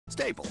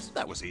Staples,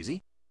 that was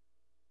easy.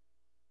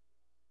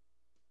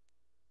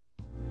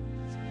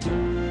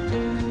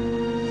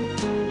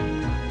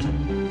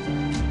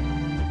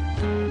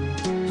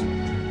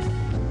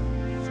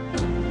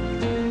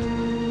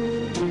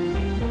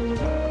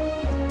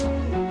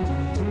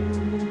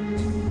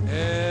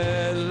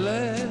 At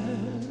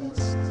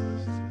last,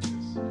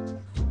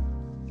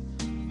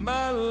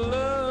 my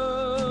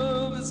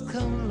love has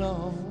come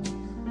along.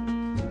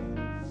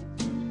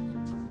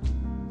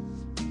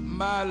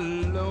 My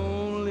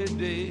lonely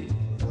days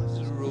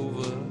are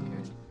over,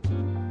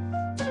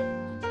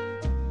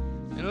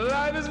 and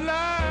life is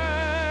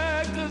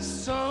like a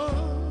song.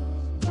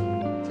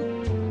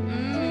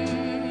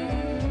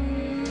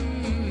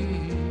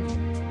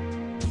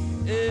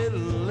 At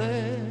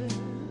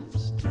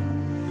last,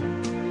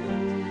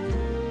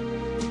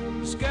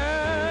 the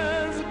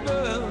skies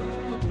above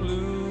are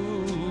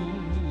blue.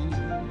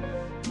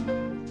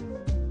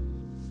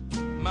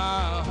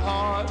 My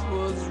heart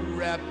was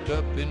wrapped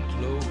up in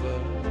clover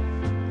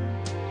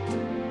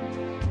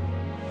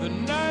the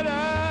night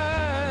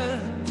I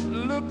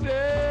looked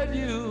at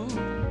you.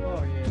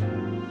 Oh,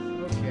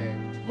 yeah. Okay.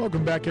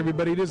 Welcome back,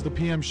 everybody. It is the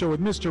PM Show with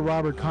Mr.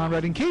 Robert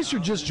Conrad. In case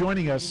you're just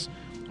joining us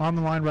on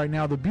the line right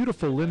now, the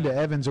beautiful Linda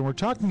Evans, and we're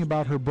talking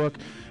about her book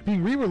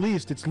being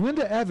re-released. It's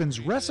Linda Evans,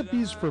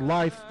 Recipes for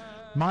Life,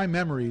 My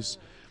Memories,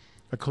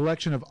 a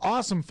collection of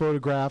awesome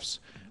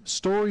photographs,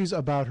 stories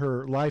about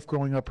her life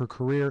growing up, her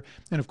career,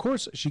 and of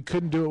course, she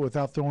couldn't do it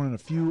without throwing in a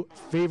few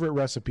favorite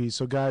recipes.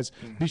 So, guys,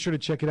 be sure to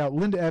check it out.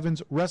 Linda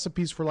Evans,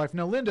 Recipes for Life.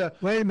 Now, Linda.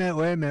 Wait a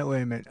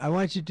minute. I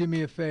want you to do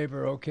me a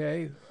favor,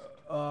 okay?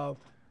 For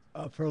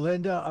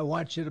Linda, I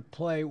want you to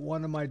play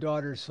one of my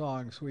daughter's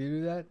songs. Will you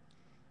do that?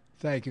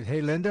 Thank you.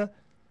 Hey, Linda.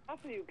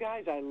 Also, you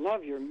guys, I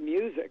love your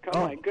music.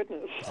 Oh, my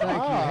goodness.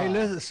 Thank you. Hey,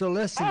 listen. So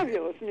listen.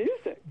 Fabulous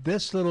music.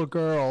 This little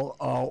girl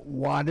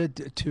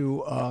wanted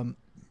to.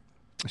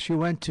 She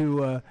went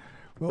to.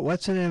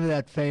 What's the name of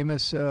that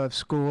famous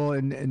school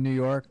in New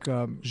York?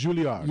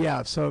 Juilliard.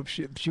 Yeah. So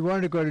she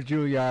wanted to go to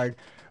Juilliard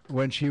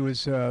when she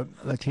was a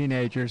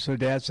teenager. So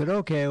Dad said,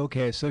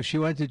 okay. So she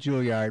went to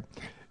Juilliard,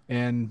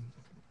 and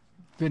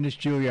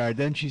finished Juilliard.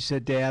 Then she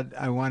said, Dad,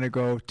 I want to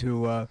go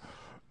to a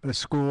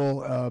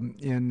school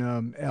in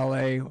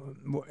L.A.,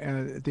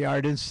 the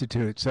Art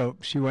Institute. So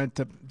she went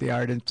to the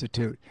Art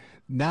Institute.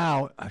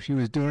 Now, she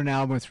was doing an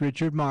album with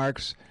Richard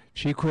Marx.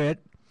 She quit,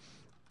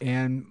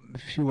 and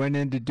she went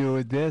in to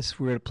do this.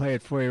 We're going to play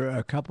it for you,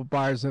 a couple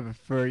bars of it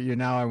for you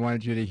now. I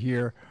wanted you to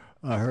hear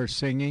her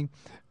singing,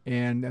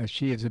 and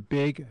she is a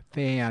big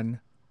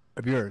fan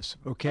of yours.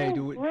 Okay,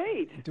 Oh,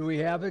 great. do we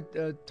have it,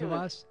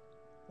 Tomas?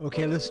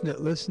 Okay,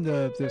 listen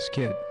to this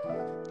kid.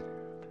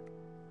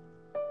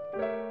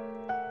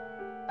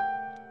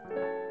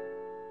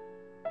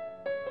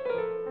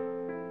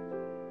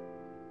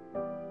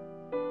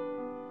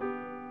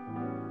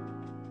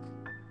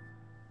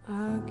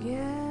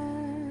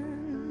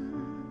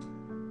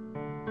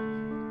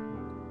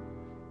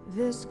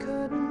 This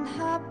couldn't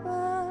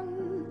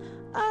happen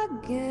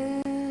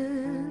again.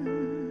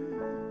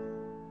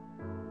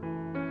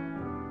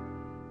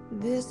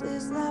 This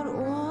is that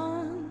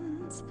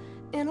once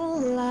in a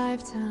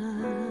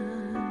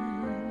lifetime.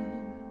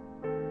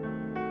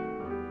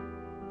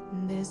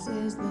 This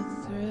is the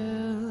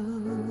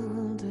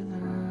thrill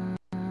divine.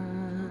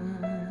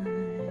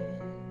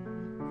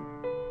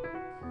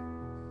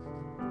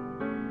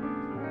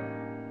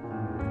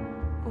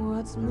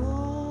 What's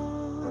more?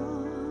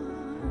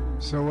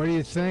 So what do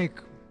you think?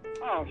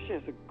 Oh, she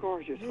has a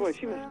gorgeous voice.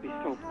 She must be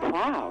so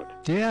proud.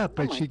 Yeah,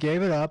 but she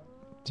gave it up.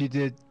 She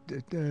did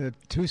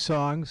 2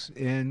 songs,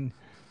 and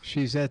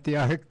she's at the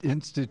Art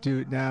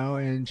Institute now,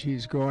 and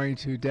she's going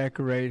to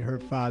decorate her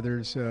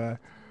father's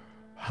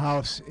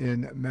house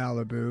in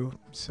Malibu.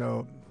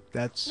 So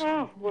that's...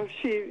 Oh, well,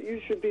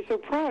 you should be so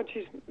proud.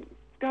 She's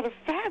got a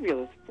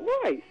fabulous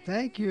voice.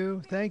 Thank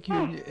you.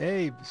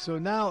 Hey, so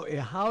now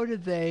how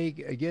did they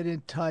get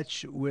in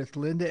touch with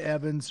Linda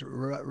Evans'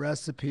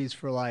 Recipes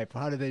for Life?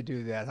 How do they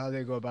do that? How do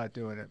they go about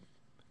doing it?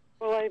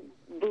 Well, I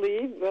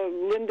believe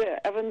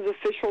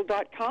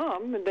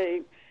LindaEvansOfficial.com, and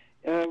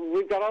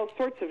we've got all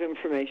sorts of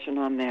information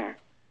on there.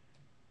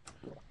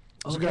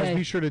 So guys,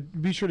 be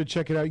sure to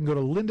check it out. You can go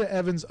to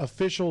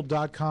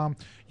LindaEvansOfficial.com.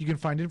 You can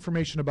find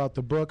information about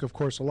the book. Of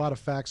course, a lot of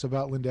facts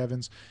about Linda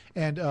Evans.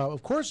 And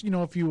of course,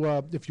 if you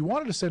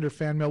wanted to send her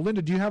fan mail,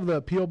 Linda, do you have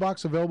the P.O.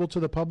 Box available to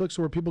the public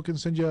so where people can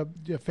send you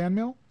a fan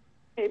mail?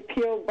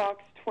 P.O.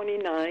 Box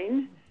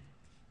 29,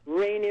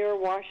 Rainier,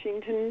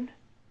 Washington,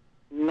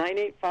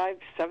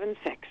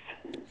 98576.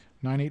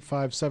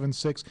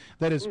 98576.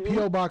 That is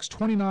P.O. Box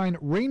 29,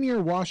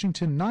 Rainier,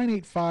 Washington,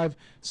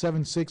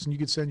 98576. And you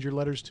can send your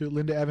letters to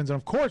Linda Evans. And,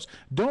 of course,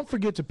 don't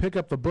forget to pick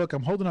up the book.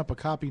 I'm holding up a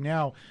copy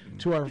now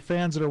to our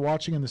fans that are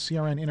watching in the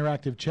CRN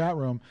Interactive chat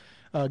room.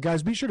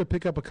 Guys, be sure to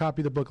pick up a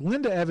copy of the book,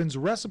 Linda Evans,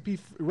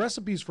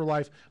 Recipes for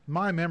Life,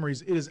 My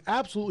Memories. It is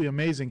absolutely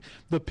amazing.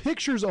 The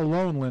pictures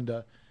alone,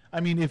 Linda, I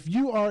mean, if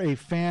you are a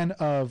fan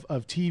of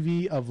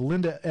TV, of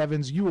Linda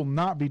Evans, you will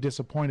not be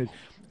disappointed.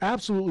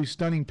 absolutely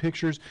stunning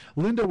pictures.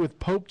 Linda with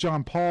Pope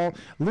John Paul,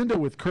 Linda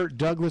with Kirk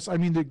Douglas. I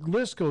mean, the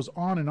list goes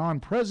on and on.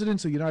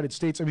 Presidents of the United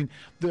States. I mean,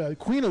 the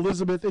Queen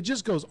Elizabeth. It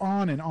just goes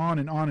on and on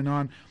and on and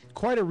on.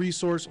 Quite a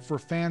resource for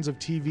fans of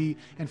TV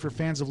and for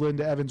fans of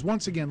Linda Evans.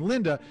 Once again,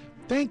 Linda,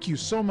 thank you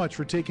so much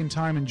for taking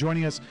time and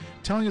joining us,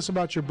 telling us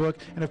about your book,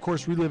 and of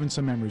course, reliving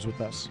some memories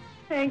with us.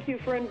 Thank you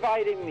for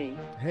inviting me.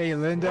 Hey,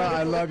 Linda,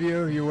 I love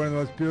you. You're one of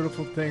the most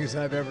beautiful things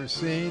I've ever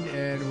seen,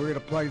 and we're going to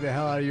plug the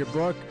hell out of your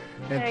book.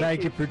 And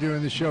thank you for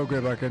doing the show.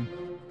 Good looking.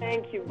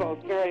 Thank you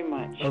both very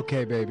much.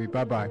 Okay, baby.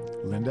 Bye-bye.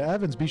 Linda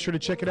Evans. Be sure to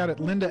check it out at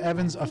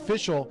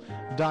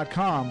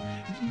lindaevansofficial.com.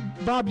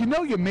 Bob, you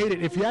know you made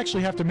it if you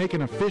actually have to make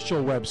an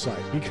official website,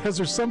 because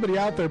there's somebody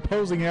out there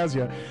posing as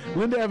you.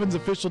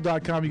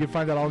 lindaevansofficial.com. You can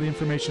find out all the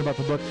information about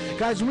the book.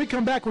 Guys, when we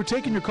come back, we're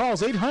taking your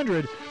calls.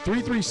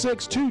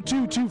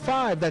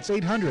 800-336-2225. That's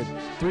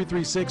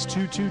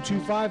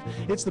 800-336-2225.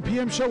 It's the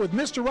PM Show with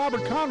Mr.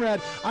 Robert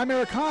Conrad. I'm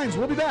Eric Hines.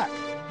 We'll be back.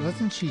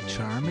 Wasn't she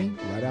charming?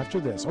 Right after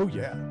this. Oh,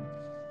 yeah.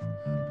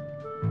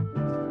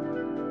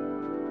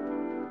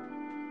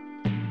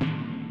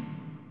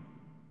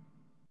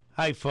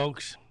 Hi,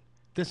 folks.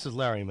 This is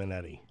Larry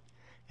Minetti,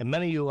 and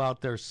many of you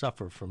out there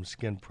suffer from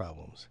skin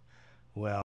problems. Well,